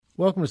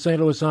Welcome to St.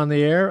 Louis on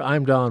the Air.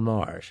 I'm Don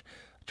Marsh.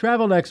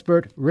 Travel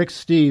expert Rick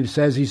Steves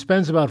says he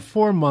spends about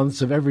 4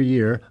 months of every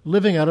year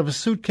living out of a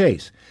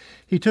suitcase.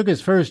 He took his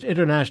first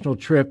international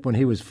trip when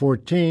he was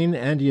 14,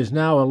 and he is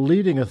now a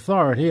leading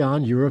authority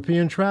on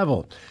European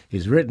travel.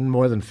 He's written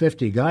more than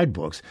 50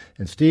 guidebooks,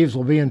 and Steves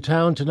will be in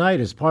town tonight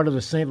as part of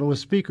the St.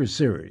 Louis Speakers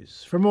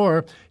Series. For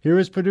more, here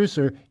is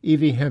producer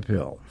Evie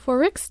Hemphill. For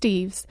Rick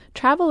Steves,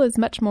 travel is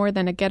much more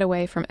than a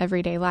getaway from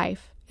everyday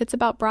life. It's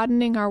about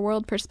broadening our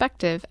world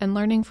perspective and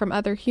learning from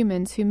other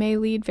humans who may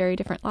lead very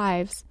different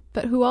lives,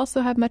 but who also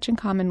have much in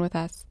common with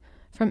us.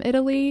 From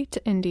Italy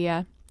to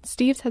India,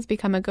 Steves has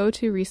become a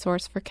go-to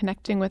resource for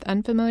connecting with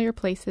unfamiliar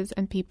places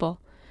and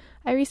people.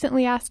 I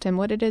recently asked him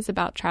what it is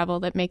about travel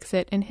that makes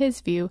it, in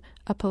his view,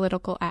 a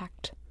political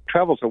act.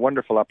 Travel is a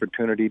wonderful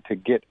opportunity to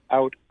get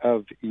out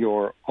of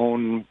your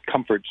own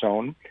comfort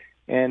zone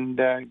and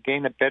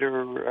gain a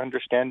better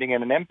understanding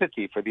and an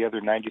empathy for the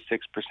other 96%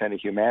 of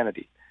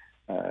humanity.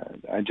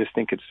 I just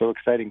think it's so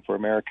exciting for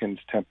Americans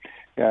to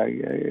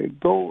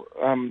go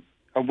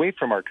away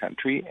from our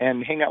country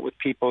and hang out with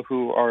people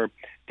who are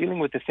dealing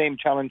with the same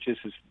challenges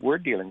as we're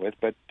dealing with,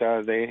 but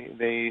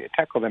they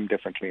tackle them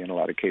differently in a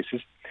lot of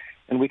cases.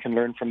 And we can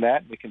learn from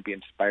that. We can be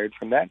inspired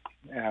from that.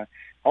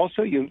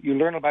 Also, you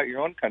learn about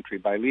your own country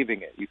by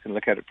leaving it. You can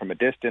look at it from a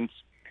distance,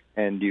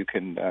 and you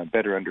can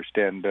better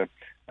understand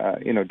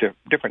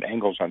different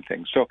angles on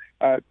things. So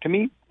to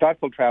me,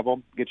 thoughtful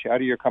travel gets you out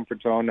of your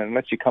comfort zone and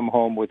lets you come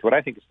home with what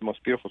I think is the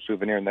most beautiful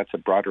souvenir, and that's a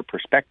broader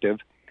perspective.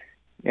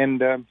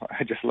 And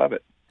I just love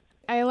it.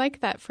 I like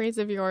that phrase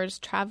of yours,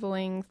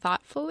 traveling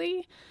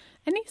thoughtfully.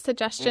 Any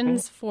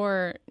suggestions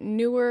for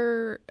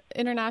newer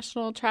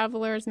international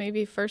travelers,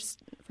 maybe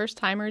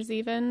first-timers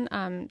even,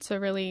 to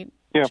really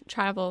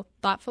travel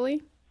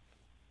thoughtfully?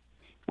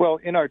 Well,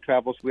 in our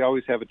travels, we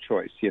always have a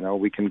choice. You know,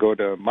 we can go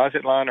to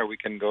Mazatlan or we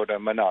can go to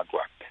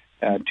Managua.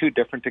 Two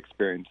different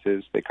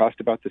experiences. They cost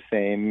about the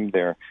same.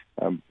 They're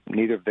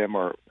neither of them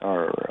are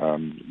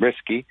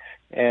risky,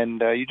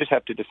 and you just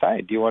have to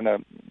decide: do you want to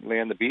lay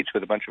on the beach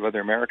with a bunch of other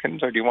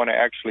Americans, or do you want to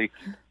actually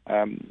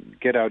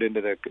get out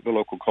into the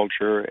local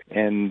culture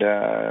and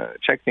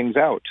check things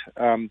out?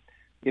 A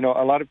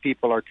lot of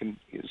people are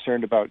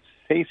concerned about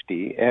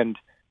safety, and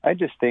I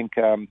just think.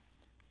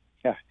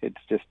 It's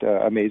just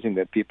amazing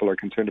that people are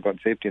concerned about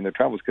safety in their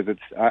travels, because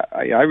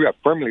I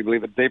firmly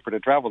believe it's safer to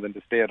travel than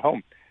to stay at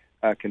home,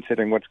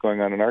 considering what's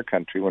going on in our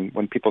country.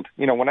 When people,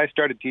 when I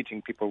started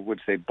teaching, people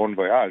would say bon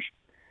voyage.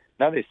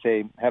 Now they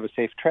say have a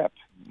safe trip.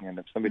 And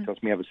if somebody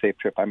tells me have a safe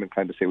trip, I'm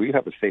inclined to say, well, you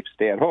have a safe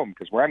stay at home,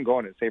 because where I'm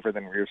going is safer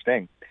than where you're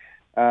staying.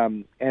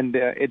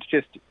 It's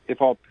just,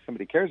 if all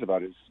somebody cares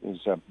about is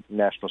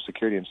national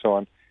security and so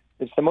on,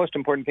 it's the most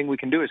important thing we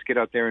can do is get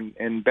out there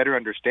and better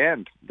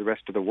understand the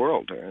rest of the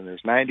world. And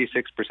there's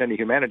 96% of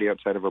humanity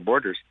outside of our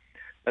borders.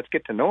 Let's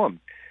get to know them.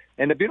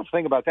 And the beautiful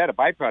thing about that, a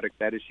byproduct of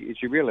that, is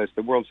you realize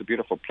the world's a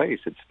beautiful place.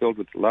 It's filled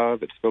with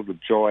love. It's filled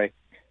with joy.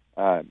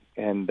 It's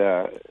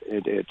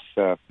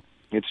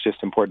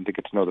just important to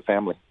get to know the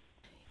family.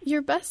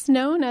 You're best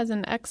known as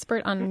an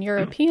expert on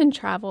European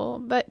travel,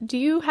 but do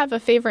you have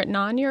a favorite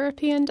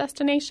non-European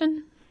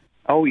destination?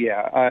 Oh,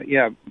 yeah.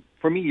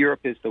 For me,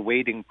 Europe is the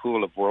wading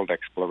pool of world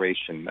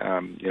exploration.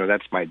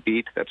 That's my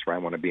beat. That's where I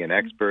want to be an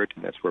expert,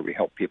 and that's where we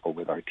help people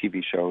with our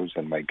TV shows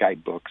and my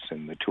guidebooks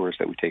and the tours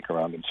that we take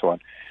around and so on.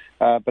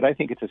 But I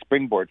think it's a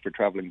springboard for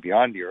traveling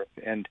beyond Europe.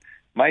 And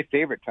my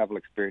favorite travel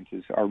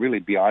experiences are really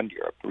beyond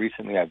Europe.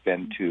 Recently, I've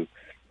been to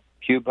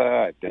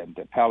Cuba, I've been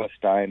to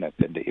Palestine, I've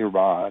been to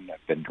Iran,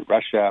 I've been to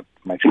Russia.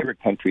 My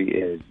favorite country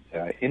is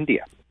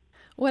India.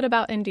 What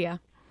about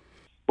India?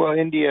 Well,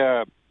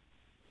 India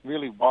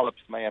really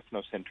wallops my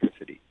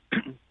ethnocentricity.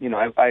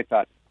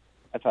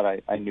 I thought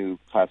I knew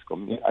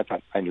classical. I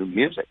thought I knew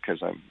music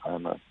because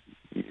I'm a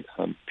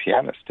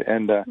pianist.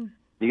 And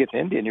you get to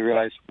India and you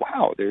realize,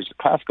 wow, there's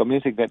classical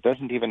music that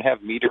doesn't even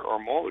have meter or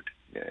mode,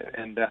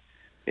 and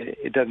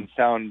it doesn't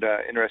sound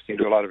interesting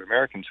to a lot of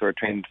Americans who are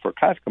trained for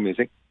classical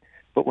music.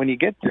 But when you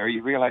get there,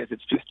 you realize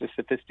it's just as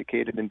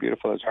sophisticated and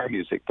beautiful as our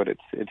music, but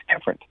it's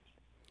different.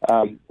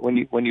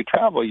 When you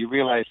travel, you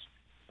realize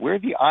we're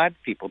the odd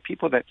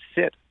people that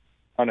sit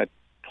on a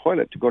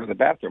toilet to go to the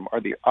bathroom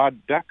are the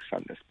odd ducks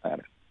on this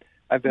planet.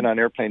 I've been on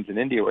airplanes in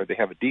India where they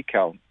have a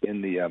decal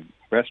in the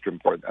restroom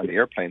on the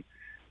airplane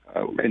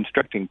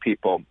instructing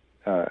people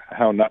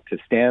how not to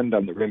stand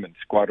on the rim and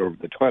squat over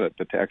the toilet,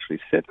 but to actually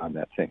sit on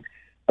that thing.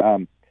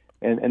 And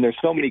there's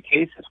so many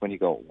cases when you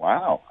go,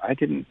 wow, I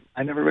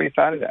never really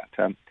thought of that.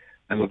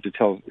 I love to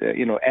tell,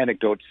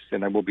 anecdotes,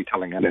 and I will be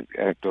telling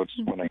anecdotes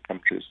when I come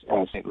to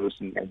St. Louis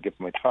and give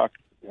my talk,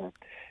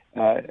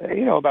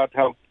 about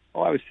how,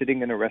 I was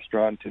sitting in a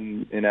restaurant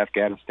in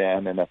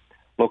Afghanistan, and a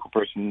local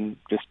person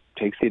just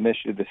takes the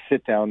initiative to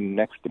sit down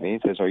next to me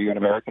and says, "Are you an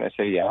American?" I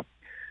say, "Yeah."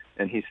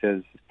 And he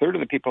says, "A third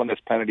of the people on this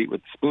planet eat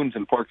with spoons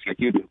and forks like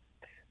you do.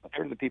 A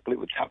third of the people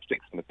eat with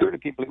chopsticks, and a third of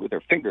the people eat with their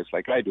fingers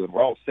like I do, and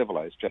we're all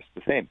civilized just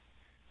the same."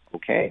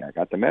 Okay, I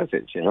got the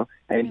message,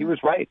 And he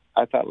was right.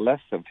 I thought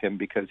less of him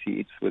because he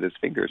eats with his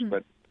fingers,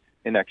 but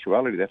in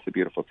actuality, that's a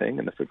beautiful thing,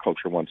 and if the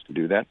culture wants to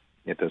do that,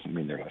 it doesn't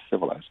mean they're less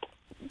civilized.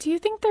 Do you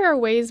think there are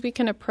ways we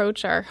can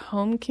approach our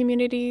home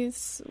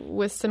communities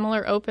with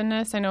similar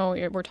openness? I know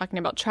we're talking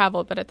about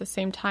travel, but at the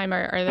same time,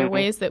 are there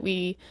ways that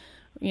we,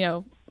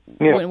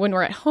 when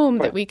we're at home,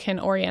 that we can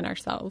orient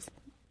ourselves?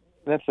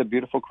 That's a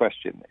beautiful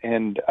question,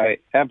 and I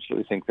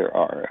absolutely think there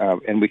are.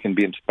 And we can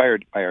be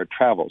inspired by our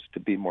travels to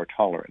be more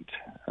tolerant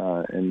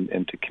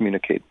and to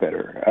communicate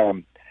better.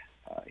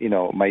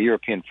 My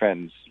European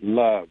friends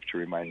love to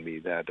remind me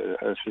that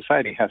a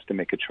society has to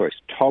make a choice: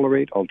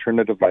 tolerate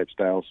alternative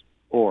lifestyles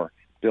or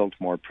build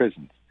more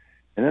prisons.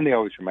 And then they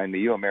always remind me,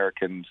 you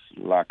Americans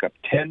lock up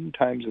 10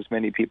 times as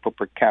many people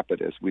per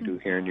capita as we do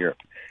here in Europe.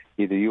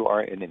 Either you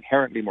are an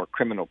inherently more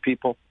criminal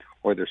people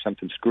or there's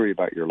something screwy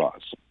about your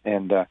laws.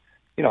 And,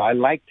 I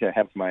like to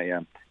have my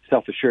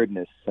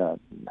self-assuredness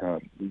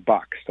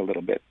boxed a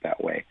little bit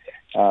that way.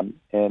 And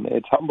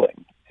it's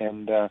humbling.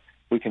 And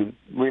we can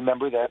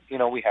remember that,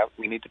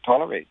 we need to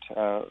tolerate.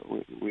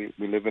 We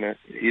live in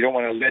you don't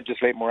want to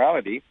legislate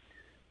morality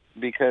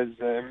because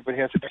everybody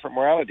has a different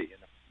morality.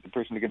 And the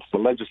person who gets to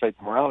legislate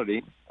the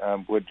morality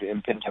would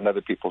impinge on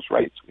other people's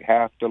rights. We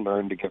have to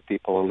learn to give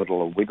people a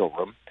little wiggle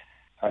room.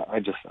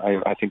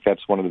 I think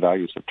that's one of the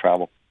values of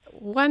travel.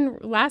 One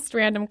last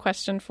random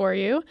question for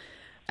you.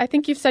 I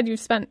think you've said you've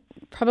spent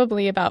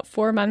probably about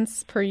 4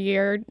 months per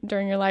year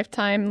during your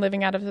lifetime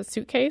living out of a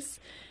suitcase.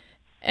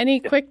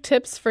 Any quick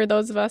tips for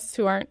those of us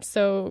who aren't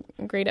so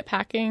great at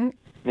packing?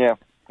 Yeah,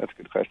 that's a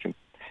good question.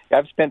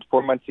 I've spent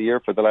 4 months a year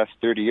for the last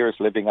 30 years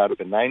living out of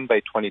a 9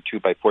 by 22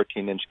 by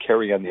 14-inch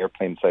carry-on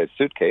airplane-sized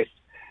suitcase.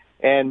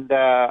 And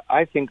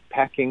I think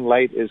packing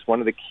light is one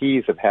of the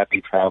keys of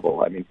happy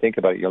travel. I mean, think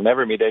about it. You'll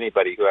never meet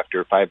anybody who,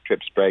 after 5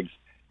 trips, brags,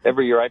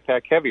 every year I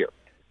pack heavier.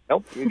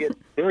 Nope, you get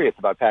serious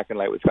about packing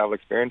light with travel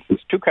experience.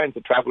 There's 2 kinds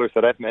of travelers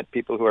that I've met,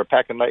 people who are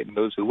packing light and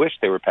those who wish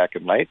they were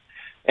packing light.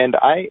 And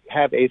I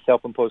have a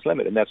self-imposed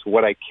limit, and that's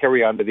what I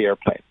carry onto the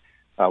airplane.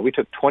 We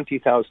took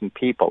 20,000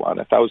 people on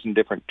 1,000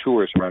 different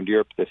tours around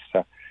Europe this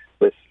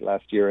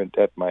last year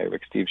at my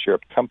Rick Steves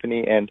Europe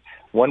company. And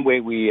one way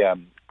we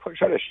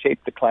try to shape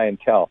the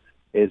clientele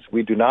is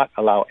we do not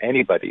allow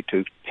anybody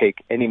to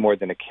take any more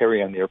than a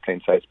carry-on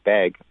airplane-sized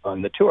bag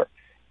on the tour.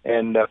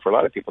 And for a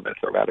lot of people, that's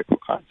a radical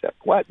concept.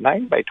 What,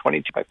 9 by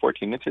 22 by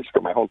 14 inches for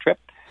my whole trip?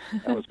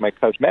 That was my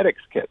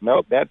cosmetics kit.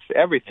 No, that's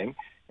everything.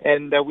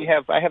 And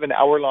I have an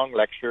hour-long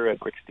lecture at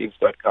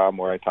ricksteves.com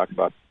where I talk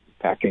about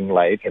packing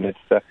light, and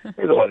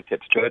there's a lot of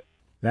tips to it.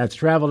 That's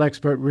travel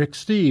expert Rick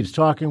Steves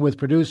talking with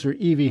producer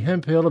Evie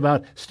Hemphill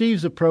about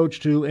Steves' approach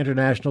to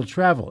international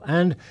travel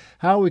and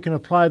how we can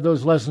apply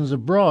those lessons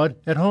abroad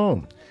at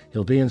home.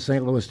 He'll be in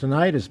St. Louis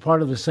tonight as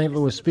part of the St.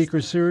 Louis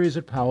Speaker Series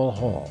at Powell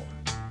Hall.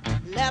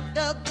 Left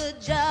a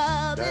good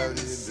job in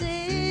the